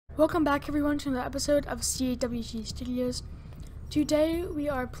Welcome back everyone to another episode of Cwg.Studios. Today we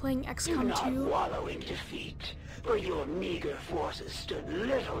are playing XCOM 2. Do not wallow in defeat, for your meager forces stood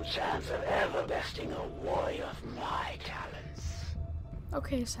little chance of ever besting a warrior of my talents.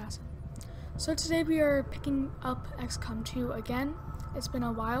 Okay, Assassin. So today we are picking up XCOM 2 again. It's been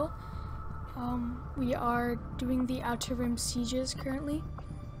a while. We are doing the Outer Rim sieges currently.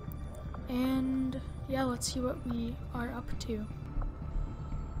 And yeah, let's see what we are up to.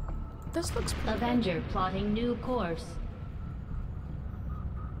 This looks pretty Avenger good. plotting new course.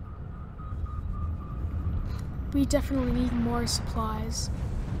 We definitely need more supplies.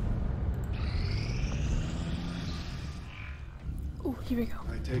 Oh, here we go.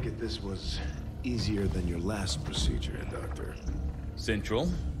 I take it this was easier than your last procedure, Doctor.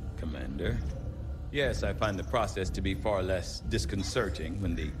 Central, Commander. Yes, I find the process to be far less disconcerting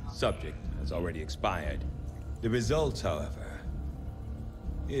when the subject has already expired. The results, however,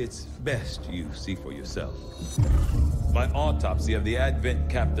 it's best you see for yourself. My autopsy of the Advent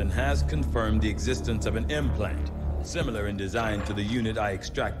Captain has confirmed the existence of an implant, similar in design to the unit I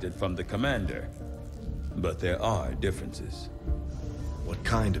extracted from the Commander. But there are differences. What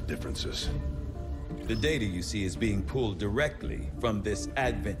kind of differences? The data you see is being pulled directly from this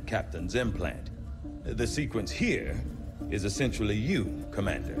Advent Captain's implant. The sequence here is essentially you,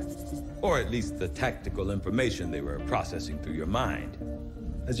 Commander. Or at least the tactical information they were processing through your mind.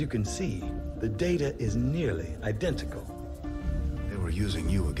 As you can see, the data is nearly identical. They were using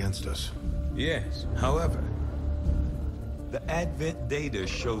you against us. Yes, however, the Advent data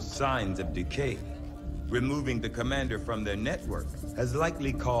shows signs of decay. Removing the Commander from their network has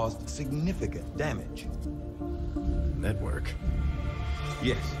likely caused significant damage. Network?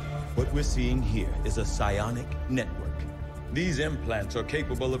 Yes, what we're seeing here is a psionic network. These implants are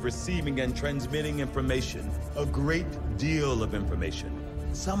capable of receiving and transmitting information, a great deal of information,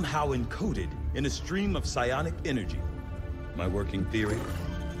 somehow encoded in a stream of psionic energy. My working theory?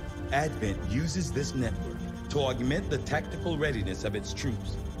 Advent uses this network to augment the tactical readiness of its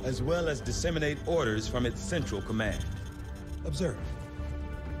troops, as well as disseminate orders from its central command. Observe.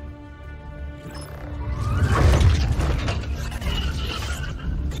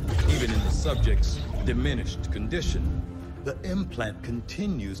 Even in the subject's diminished condition, the implant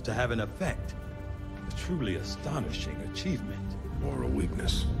continues to have an effect. A truly astonishing achievement. Or a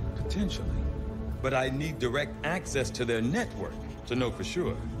weakness? Potentially. But I need direct access to their network to know for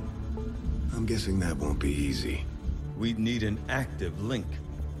sure. I'm guessing that won't be easy. We'd need an active link.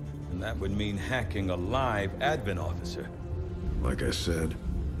 And that would mean hacking a live Advent officer. Like I said,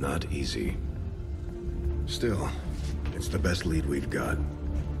 not easy. Still, it's the best lead we've got.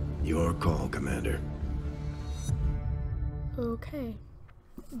 Your call, Commander. Okay.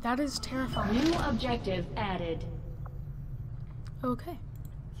 That is terrifying. New objective added. Okay.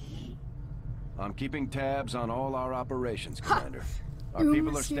 I'm keeping tabs on all our operations, Commander. Our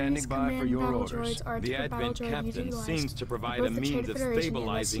people are standing by for your orders. The Advent Captain seems to provide a means of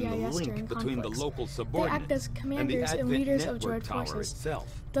stabilizing the link between the local subordinates they act as commanders and leaders of droid forces,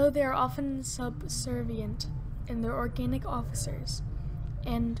 though they are often subservient in their organic officers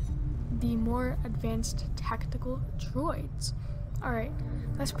and the more advanced tactical droids. Alright,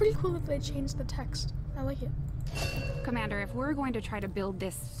 that's pretty cool that they changed the text. I like it. Commander, if we're going to try to build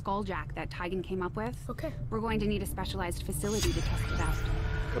this skulljack that Tygan came up with, we're going to need a specialized facility to test it out.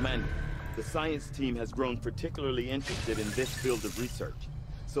 Commander, the science team has grown particularly interested in this field of research.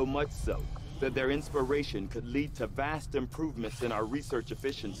 So much so that their inspiration could lead to vast improvements in our research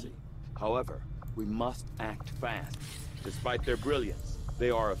efficiency. However, we must act fast. Despite their brilliance,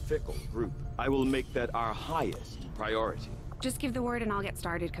 they are a fickle group. I will make that our highest priority. Just give the word and I'll get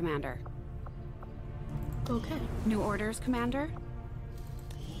started, Commander. Okay. New orders, Commander?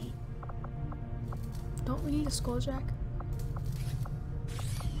 Don't we need a skulljack?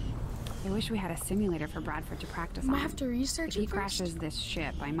 I wish we had a simulator for Bradford to practice on. I have to research If he it first. crashes this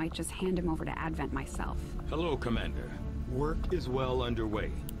ship, I might just hand him over to Advent myself. Hello, Commander. Work is well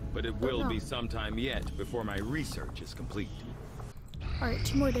underway, but it will be some time yet before my research is complete. Alright,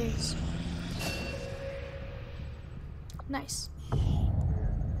 2 more days. Nice.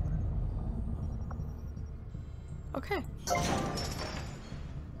 Okay.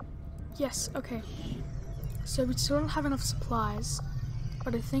 Yes, okay. So we still don't have enough supplies,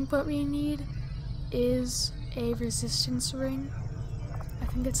 but I think what we need is a resistance ring. I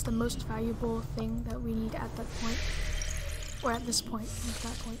think it's the most valuable thing that we need at that point. Or at this point, at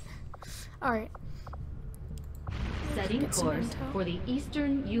that point. Alright. Setting course for the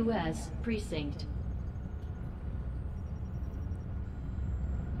Eastern U.S. precinct.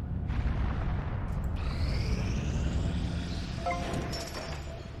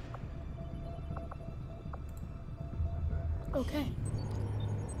 Okay.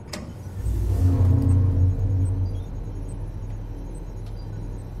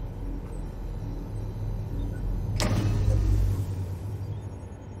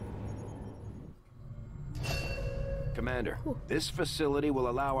 Commander, this facility will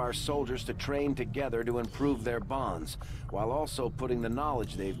allow our soldiers to train together to improve their bonds, while also putting the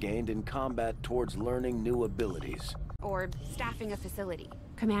knowledge they've gained in combat towards learning new abilities. Or staffing a facility.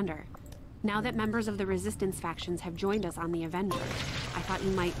 Commander, now that members of the Resistance factions have joined us on the Avenger, I thought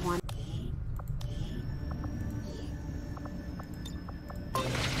you might want...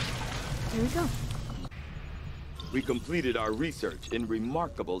 Here we go. We completed our research in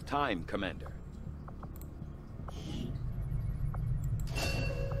remarkable time, Commander.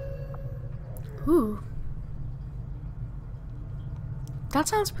 Ooh. That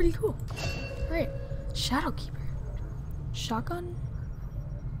sounds pretty cool. Alright. Shadowkeeper. Shotgun?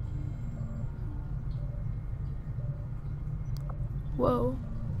 Whoa.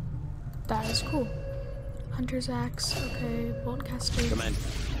 That is cool. Hunter's axe, okay, bolt caster. Commander,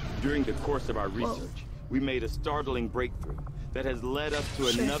 during the course of our research, we made a startling breakthrough that has led us to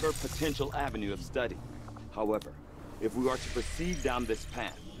another potential avenue of study. However, if we are to proceed down this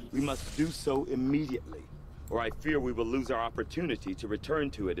path, we must do so immediately, or I fear we will lose our opportunity to return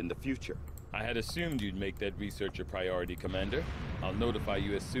to it in the future. I had assumed you'd make that research a priority, Commander. I'll notify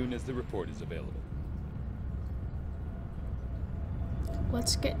you as soon as the report is available.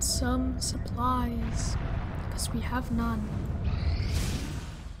 Let's get some supplies, because we have none.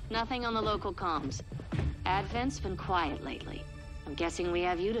 Nothing on the local comms. Advent's been quiet lately. I'm guessing we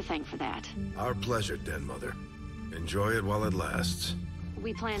have you to thank for that. Our pleasure, Den Mother. Enjoy it while it lasts.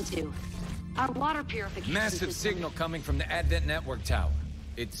 We plan to. Our water purification Massive signal coming from the Advent Network Tower.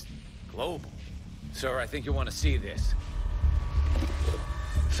 It's global. Sir, I think you'll want to see this.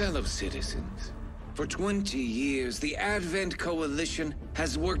 Fellow citizens, for 20 years, the Advent Coalition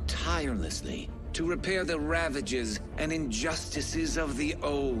has worked tirelessly to repair the ravages and injustices of the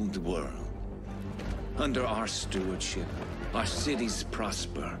old world. Under our stewardship, our cities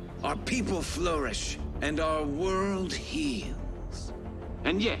prosper, our people flourish, and our world heals.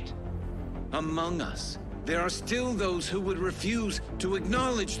 And yet, among us, there are still those who would refuse to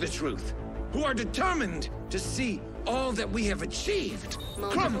acknowledge the truth, who are determined to see all that we have achieved.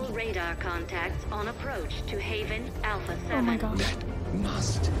 Multiple radar contacts on approach to Haven Alpha 7. Oh my gosh. That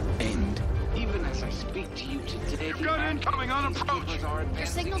must end. Even as I speak to you today, You've got incoming on approach! Your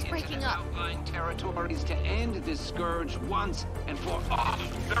signal's breaking up. Outlying territories to end this scourge once and for all.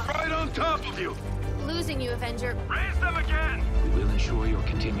 They're right on top of you! Losing you, Avenger. Raise them again! We will ensure your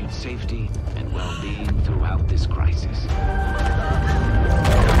continued safety and well-being throughout this crisis.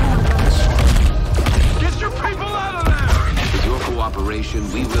 Get your people out of there! With your cooperation,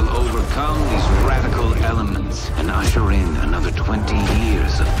 we will overcome these radical elements and usher in another 20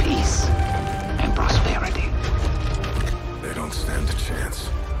 years of peace and prosperity. They don't stand a chance.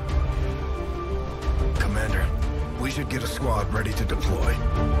 Commander, we should get a squad ready to deploy.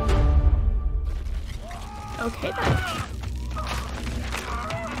 Okay then.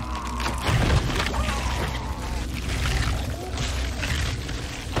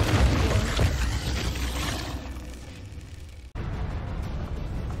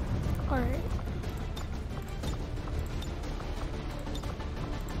 Alright.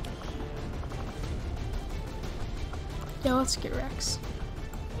 Yeah, let's get Rex.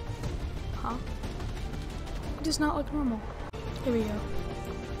 Huh? It does not look normal. Here we go.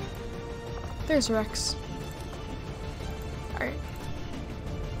 There's Rex. Alright.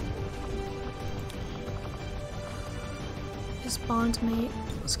 His bond mate.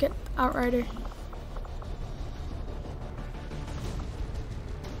 Let's get Outrider.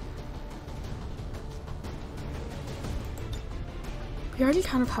 We already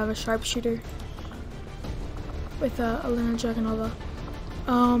kind of have a sharpshooter with Elena Dragonova.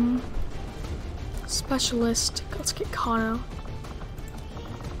 Specialist. Let's get Kano.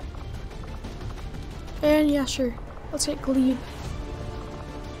 And yeah, sure. Let's get Glebe.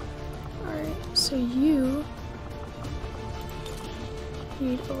 Alright, so you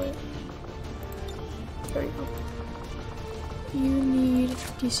need, oh wait. There we go. You need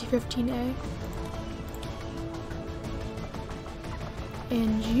DC-15A.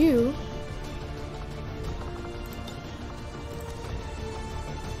 And you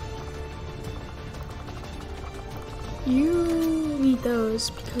need those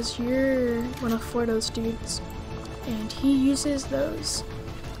because you're one of Fordo's dudes. And he uses those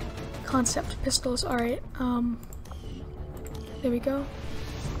concept pistols. Alright, there we go.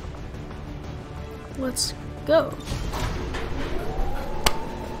 Let's go.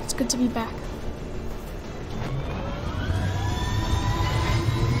 It's good to be back.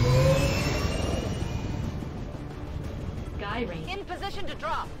 position to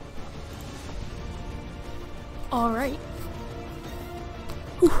drop. Alright.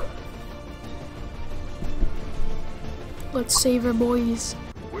 Let's save our boys.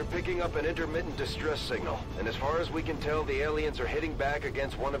 We're picking up an intermittent distress signal, and as far as we can tell, the aliens are hitting back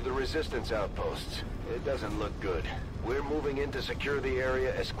against one of the resistance outposts. It doesn't look good. We're moving in to secure the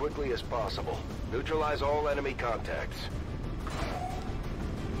area as quickly as possible. Neutralize all enemy contacts.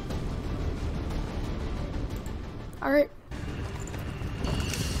 Alright.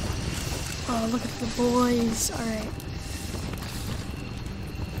 Oh, look at the boys. Alright.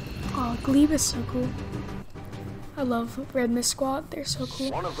 Oh, Glebe is so cool. I love Red Mist Squad. They're so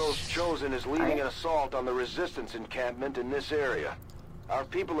cool. One of those chosen is leading an assault on the resistance encampment in this area. Our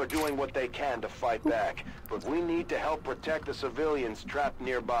people are doing what they can to fight back, but we need to help protect the civilians trapped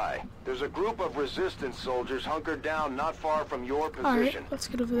nearby. There's a group of resistance soldiers hunkered down not far from your position. Alright, let's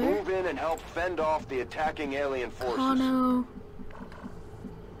get over there. Move in and help fend off the attacking alien forces. Oh no.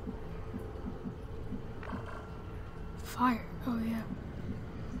 Fire. Oh yeah.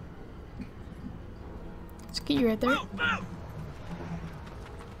 Let's get you right there.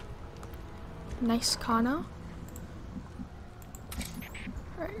 Nice Kano.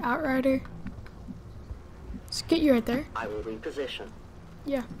 Alright, Outrider. Let's get you right there. I will reposition.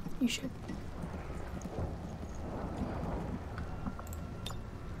 Yeah, you should.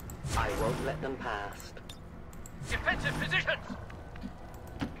 I won't let them past. Defensive positions!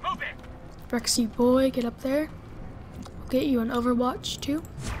 Moving! Rexy boy, get up there. We'll get you an Overwatch too.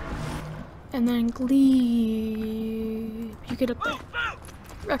 And then Glebe, you get up there.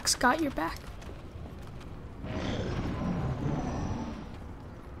 Rex got your back.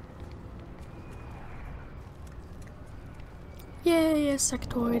 Yay, a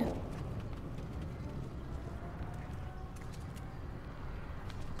sectoid.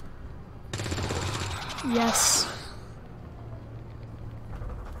 Yes.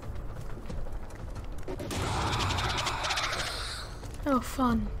 Oh,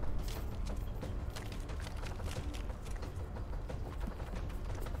 fun.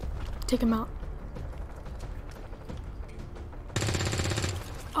 Take him out.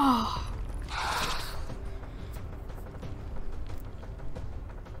 Oh.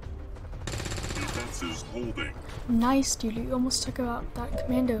 Defense is holding. Nice, dude. You almost took out that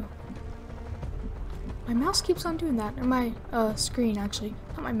commando. My mouse keeps on doing that. Or my screen, actually.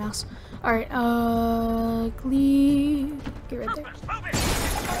 Not my mouse. Alright, Glee. Get right there.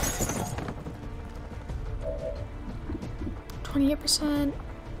 28%.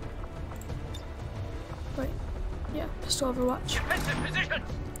 Wait. Yeah, pistol Overwatch.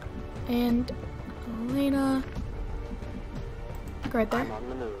 And Elena. Go right there. I'm on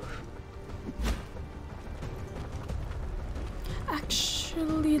the move.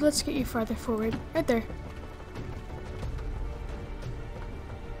 Actually, let's get you farther forward. Right there.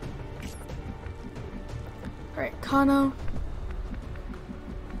 Alright, Kano.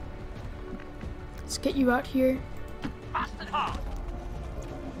 Let's get you out here.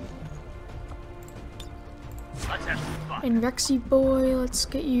 And Rexy boy, let's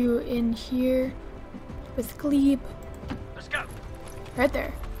get you in here with Glebe. Let's go. Right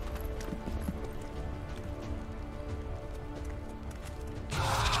there.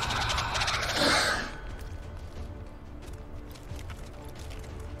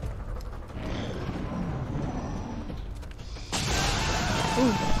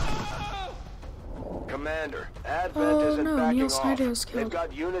 Commander, Advent isn't backing off. They've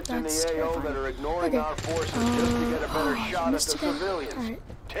got units in the AO that are ignoring our forces just to get a better shot at the civilians. Right.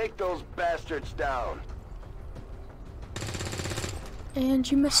 Take those bastards down. And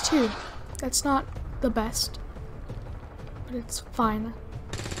you missed too. That's not the best, but it's fine.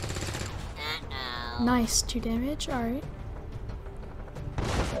 Nice, 2 damage. Alright.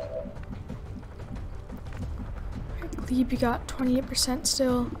 Glebe, you got 28%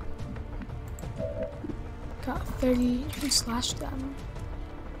 still. Got 30. You can slash them.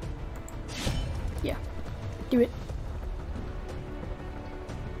 Yeah. Do it.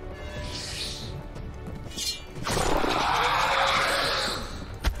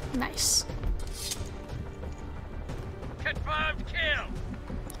 Nice. Confirmed kill.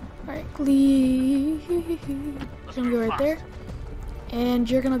 Alright, Glee. Gonna go right there. And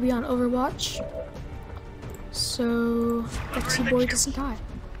you're gonna be on Overwatch. So Rexy boy doesn't die.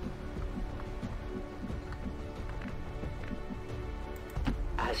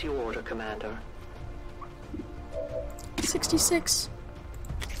 As you order, Commander. 66.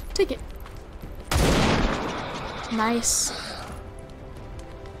 Take it. Nice.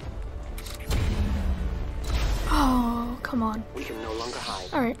 Oh, come on. We can no longer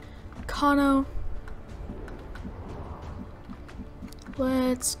hide. Alright. Kano.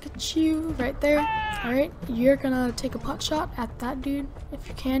 Let's get you right there. Alright, you're gonna take a pot shot at that dude if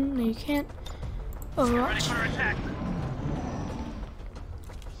you can. No, you can't. Overwatch.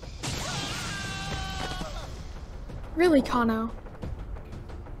 Really, Kano?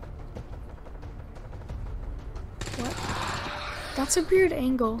 What? That's a weird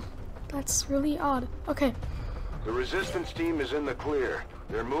angle. That's really odd. Okay. The resistance team is in the clear.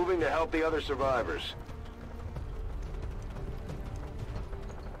 They're moving to help the other survivors.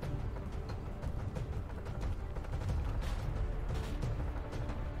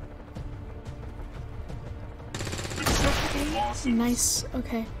 Nice.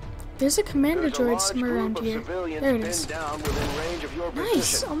 Okay. There's a commander droid somewhere around here. There it is.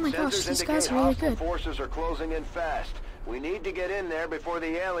 Nice. Oh my gosh, these guys are really good. Forces are closing in fast. We need to get in there before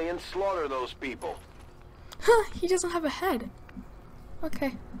the aliens slaughter those people. Huh, he doesn't have a head.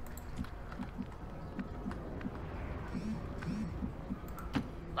 Okay.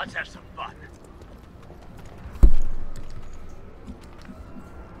 Let's have some fun.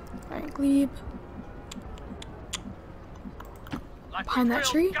 Alright, Glebe. Behind that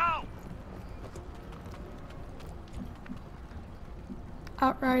tree.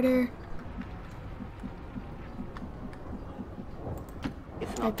 Outrider.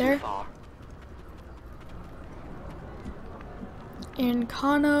 Right there. And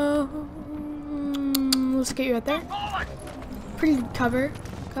Kano. Let's get you right there. Pretty good cover.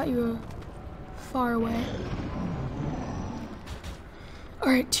 Got you far away.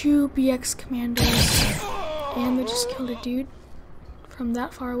 Alright, 2 BX commandos. And they just killed a dude from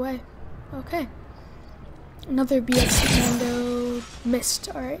that far away. Okay. Another BX commando missed.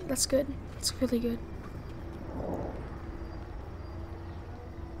 Alright, that's good. That's really good.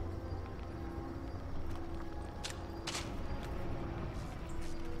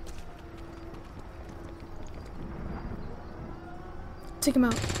 Take him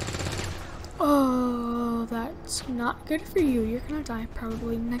out. Oh, that's not good for you. You're gonna die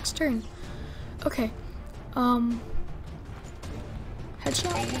probably next turn. Okay.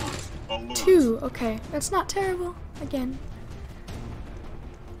 Headshot. 2. Okay, that's not terrible. Again.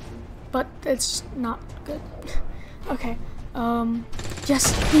 But it's not good. Okay.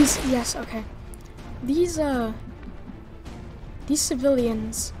 Yes, please. Yes. Okay. These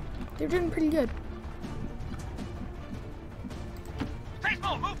civilians, they're doing pretty good.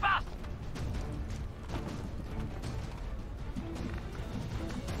 Move fast!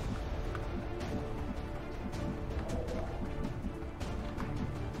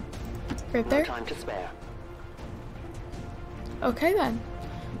 Right there. No time to spare. Okay then.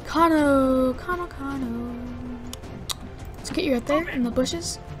 Kano. Let's get you right there in the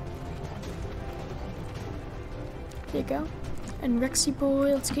bushes. There you go. And Rexy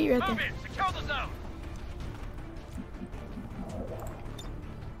boy, let's get you right there. Secure the zone.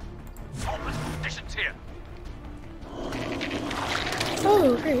 Conditions here.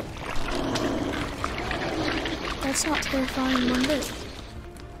 Oh, great. That's not terrifying one bit.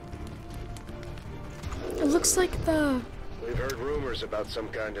 It looks like the... We've heard rumors about some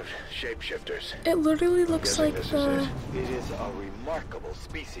kind of shapeshifters. It literally looks like the... It is a remarkable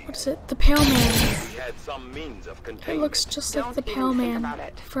species. What is it? The Pale Man. We had some means of It looks just like the Pale Man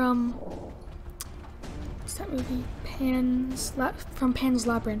from... What's that movie? From Pan's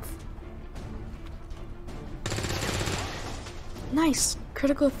Labyrinth. Nice.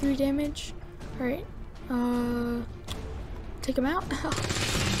 Critical 3 damage. Alright. Take him out.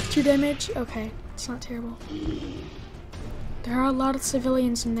 2 damage. Okay. It's not terrible. There are a lot of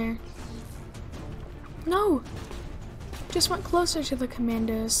civilians in there. No! Just went closer to the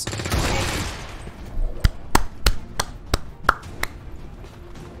commandos.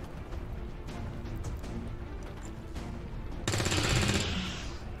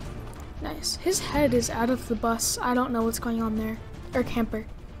 Nice. His head is out of the bus. I don't know what's going on there. Or camper.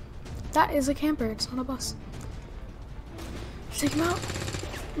 That is a camper. It's not a bus. Take him out.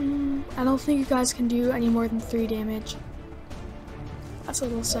 I don't think you guys can do any more than 3 damage. That's a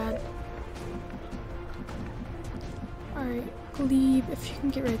little sad. Alright, Glebe, if you can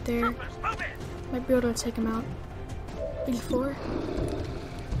get right there. Might be able to take him out. 84.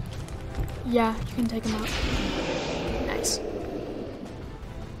 Yeah, you can take him out. Nice.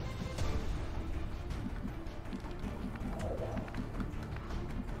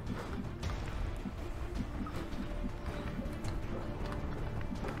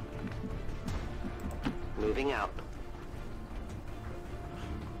 Moving out.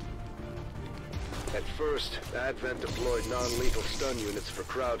 At first, Advent deployed non-lethal stun units for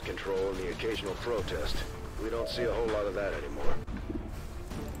crowd control and the occasional protest. We don't see a whole lot of that anymore.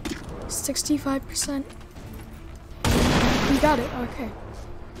 65%. got it. Okay.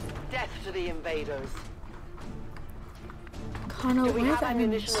 Death to the invaders. Connor, Do we where are have the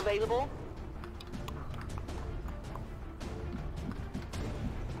ammunition enemies? available?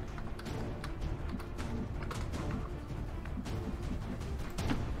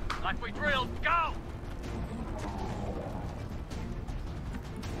 Like we drilled, go!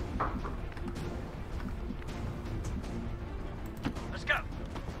 Let's go.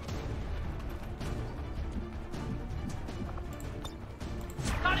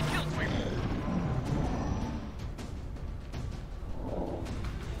 Got a kill streak.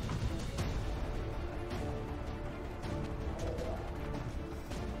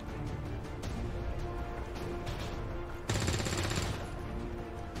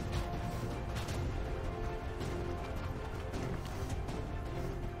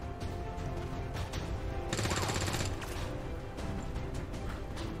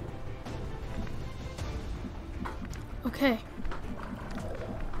 Okay.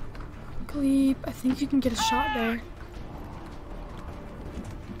 Gleep, I think you can get a shot there.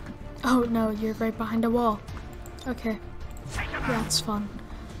 Oh no, you're right behind a wall. Okay. Yeah, it's fun.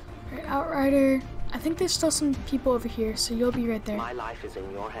 Alright, Outrider. I think there's still some people over here, so you'll be right there. My life is in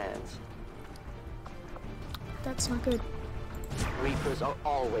your hands. That's not good. Reapers are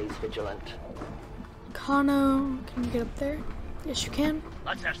always vigilant. Kano, can you get up there? Yes, you can.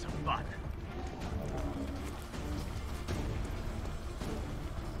 Let's have some fun.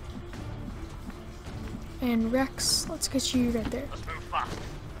 And Rex, let's get you right there. Let's move fast.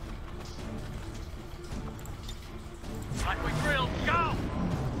 Like we drilled, go!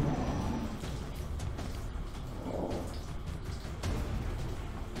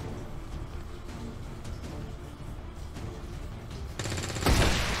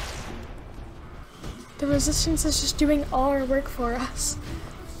 The Resistance is just doing all our work for us.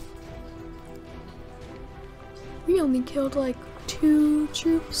 We only killed like 2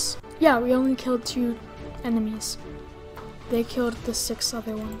 troops. Yeah, we only killed 2 enemies. They killed the 6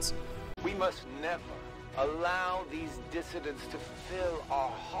 other ones. We must never allow these dissidents to fill our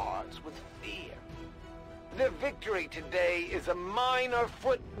hearts with fear. Their victory today is a minor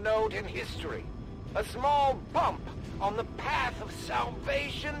footnote in history. A small bump on the path of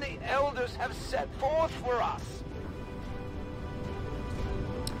salvation the elders have set forth for us.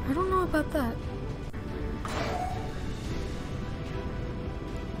 I don't know about that.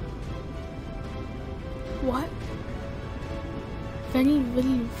 What? Very,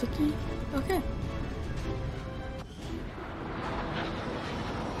 really, Vicky? Okay.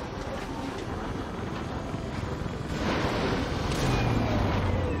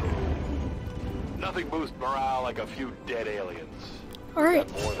 Nothing boosts morale like a few dead aliens.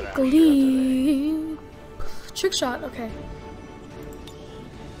 Alright. Glee. Trick shot, okay.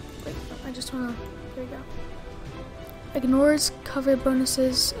 Wait, I just wanna. There we go. Ignores cover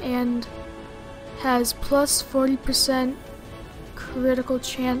bonuses and has plus 40% critical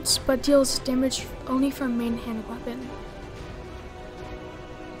chance, but deals damage only from main hand weapon.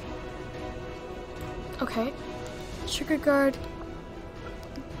 Okay. Trigger guard.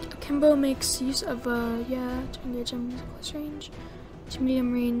 Akimbo makes use of to engage in close range, to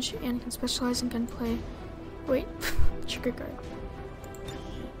medium range, and can specialize in gunplay. Wait, trigger guard.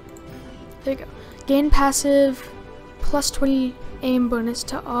 There you go. Gain passive plus 20 aim bonus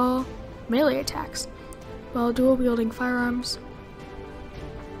to all melee attacks while dual wielding firearms.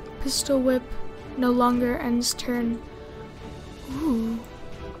 Pistol whip no longer ends turn. Ooh,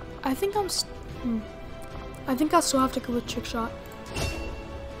 I think I'll still have to go with trick shot.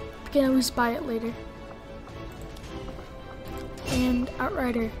 I can at least buy it later. And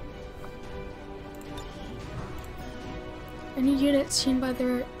Outrider. Any unit seen by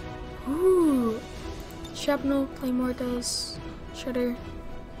their shrapnel, claymore does, shredder.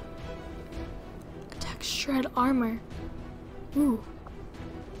 Attack shred armor. Ooh.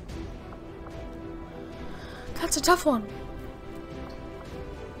 That's a tough one.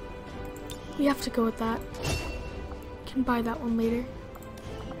 We have to go with that. Can buy that one later.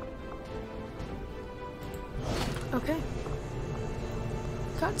 Okay.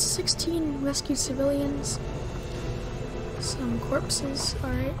 Got 16 rescued civilians. Some corpses.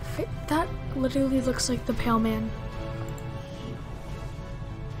 Alright. That literally looks like the Pale Man.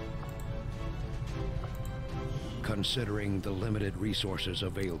 Considering the limited resources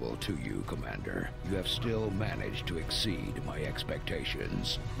available to you, Commander, you have still managed to exceed my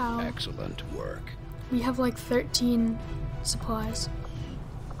expectations. How? Excellent work. We have like 13 supplies.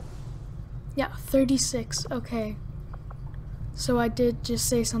 Yeah, 36. Okay. So I did just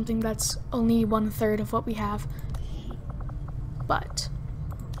say something that's only 1/3 of what we have. But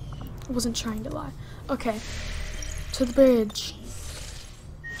I wasn't trying to lie. Okay. To the bridge.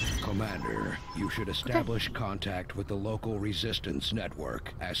 Commander, you should establish contact with the local resistance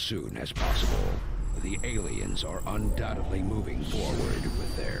network as soon as possible. The aliens are undoubtedly moving forward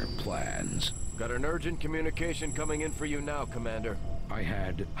with their plans. Got an urgent communication coming in for you now, Commander. I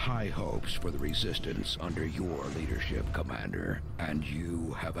had high hopes for the resistance under your leadership, Commander, and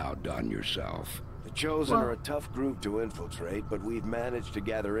you have outdone yourself. The Chosen are a tough group to infiltrate, but we've managed to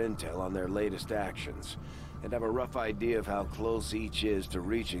gather intel on their latest actions, and have a rough idea of how close each is to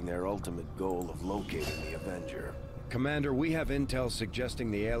reaching their ultimate goal of locating the Avenger. Commander, we have intel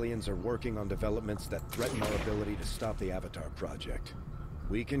suggesting the aliens are working on developments that threaten our ability to stop the Avatar project.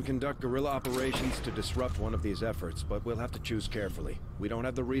 We can conduct guerrilla operations to disrupt one of these efforts, but we'll have to choose carefully. We don't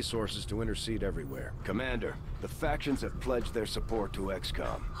have the resources to intercede everywhere. Commander, the factions have pledged their support to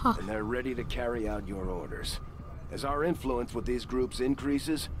XCOM, and they're ready to carry out your orders. As our influence with these groups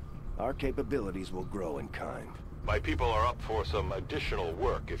increases, our capabilities will grow in kind. My people are up for some additional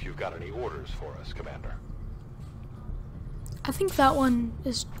work if you've got any orders for us, Commander. I think that one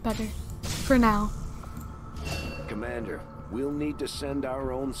is better. For now. Commander, we'll need to send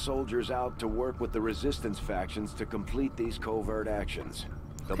our own soldiers out to work with the Resistance factions to complete these covert actions.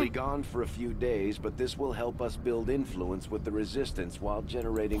 They'll be gone for a few days, but this will help us build influence with the Resistance while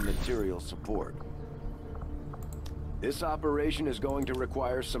generating material support. This operation is going to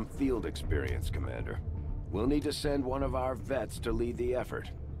require some field experience, Commander. We'll need to send one of our vets to lead the effort.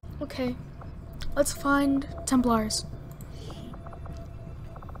 Okay. Let's find Templars.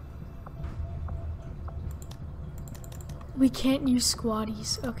 We can't use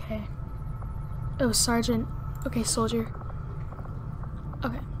squaddies. Okay. Oh, Sergeant. Okay, soldier.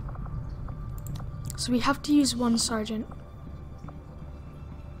 Okay. So we have to use one sergeant.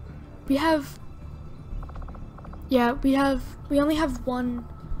 We only have one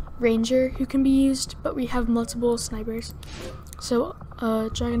ranger who can be used, but we have multiple snipers. So,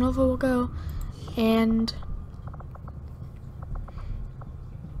 Dragonova will go, and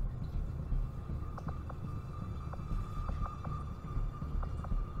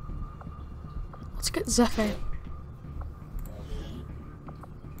let's get Zephyr.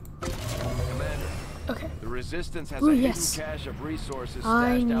 Commander, okay. The Resistance has Ooh, a yes. hidden cache of resources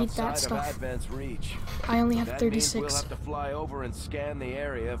I stashed need outside that of stuff. Advent's reach. I only have that 36. Means we'll have to fly over and scan the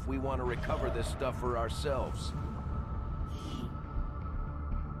area if we want to recover this stuff for ourselves.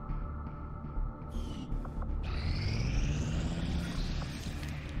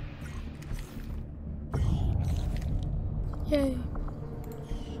 Yay.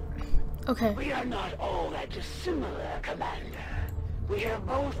 Okay. We are not all that dissimilar, Commander. We have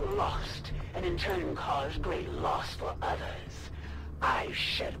both lost, and in turn caused great loss for others. I've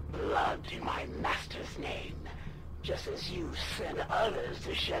shed blood in my master's name, just as you send others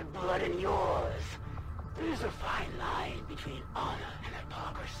to shed blood in yours. There's a fine line between honor and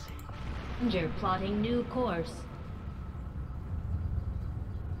hypocrisy. You're plotting new course.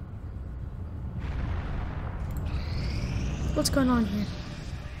 What's going on here?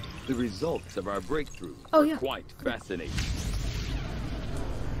 The results of our breakthrough Oh, are yeah. quite fascinating.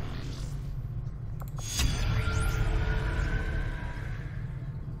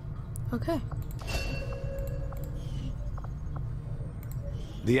 Okay.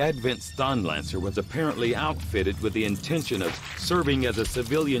 The Advent Stonlancer was apparently outfitted with the intention of serving as a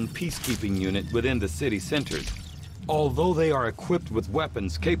civilian peacekeeping unit within the city centers. Although they are equipped with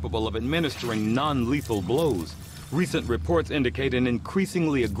weapons capable of administering non-lethal blows, recent reports indicate an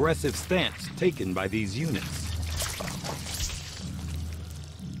increasingly aggressive stance taken by these units.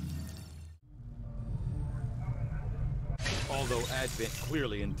 Although Advent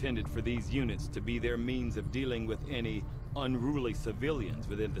clearly intended for these units to be their means of dealing with any unruly civilians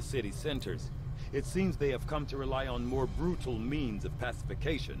within the city centers, it seems they have come to rely on more brutal means of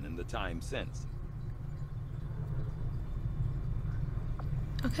pacification in the time since.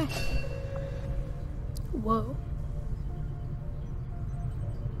 Okay. Whoa.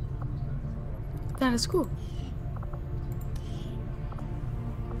 That is cool.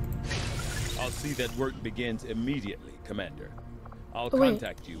 I'll see that work begins immediately, Commander. I'll Oh, wait.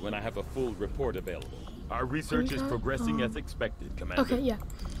 contact you when I have a full report available. Our research is Okay, progressing as expected, Commander. Okay, yeah.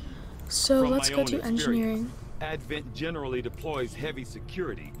 So From let's my go own to experience, engineering. Advent generally deploys heavy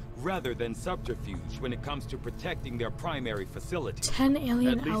security rather than subterfuge when it comes to protecting their primary facilities. 10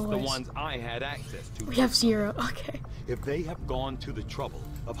 alien At least the alloys. ones I had access to. We have 0. Okay. If they have gone to the trouble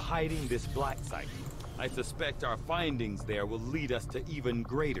of hiding this black site, I suspect our findings there will lead us to even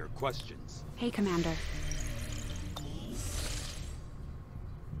greater questions. Hey, Commander.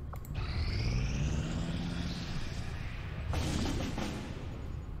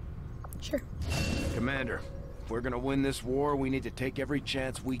 Sure. Commander, we're gonna win this war, we need to take every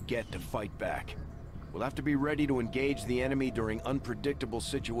chance we get to fight back. We'll have to be ready to engage the enemy during unpredictable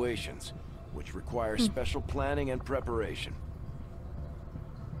situations, which require special planning and preparation.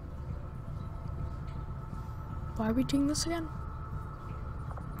 Why are we doing this again?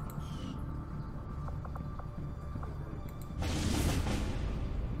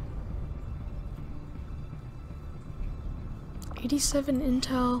 '87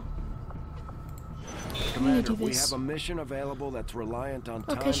 Intel. Commander, we have a mission available that's reliant on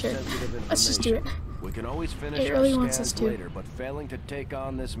time-sensitive information. Let's just do it. We can always finish It really our wants us scans to. later, but failing to take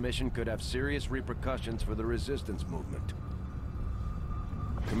on this mission could have serious repercussions for the resistance movement.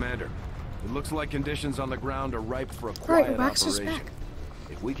 Commander, it looks like conditions on the ground are ripe for a quiet Wax is operation. back.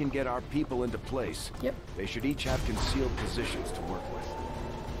 If we can get our people into place, they should each have concealed positions to work with.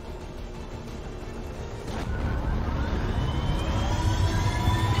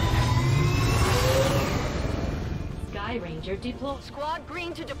 Sky Ranger deploy. Squad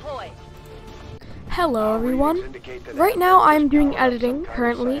green to deploy. Hello everyone. Right now I'm doing editing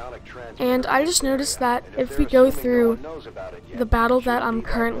currently, and I just noticed that if we go through the battle that I'm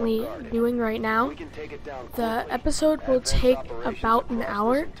currently doing right now, the episode will take about an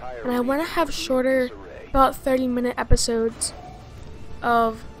hour, and I want to have shorter, about 30-minute episodes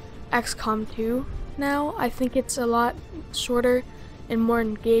of XCOM 2 now. I think it's a lot shorter and more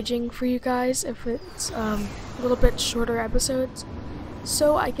engaging for you guys if it's a little bit shorter episodes.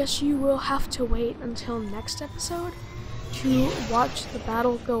 So I guess you will have to wait until next episode to watch the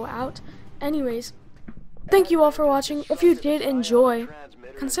battle go out. Anyways, thank you all for watching. If you did enjoy,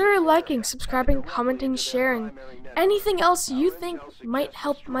 consider liking, subscribing, commenting, sharing. Anything else you think might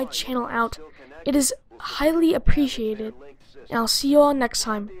help my channel out. It is highly appreciated. And I'll see you all next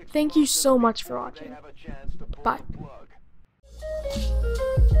time. Thank you so much for watching. Bye.